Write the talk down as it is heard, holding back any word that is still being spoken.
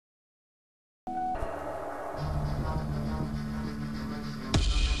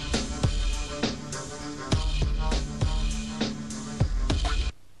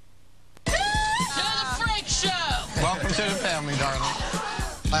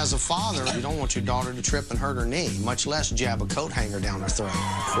as a father, you don't want your daughter to trip and hurt her knee, much less jab a coat hanger down her throat.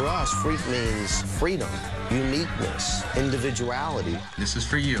 For us, freak means freedom, uniqueness, individuality. This is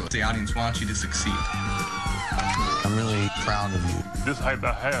for you. The audience wants you to succeed. I'm really proud of you. This height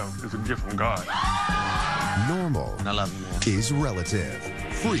I have is a gift from God. Normal I love you, man. is relative.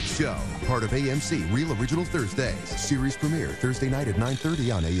 Freak Show, part of AMC Real Original Thursdays. Series premiere Thursday night at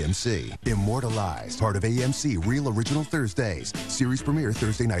 9:30 on AMC. Immortalized, part of AMC Real Original Thursdays. Series premiere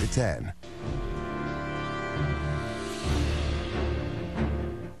Thursday night at 10.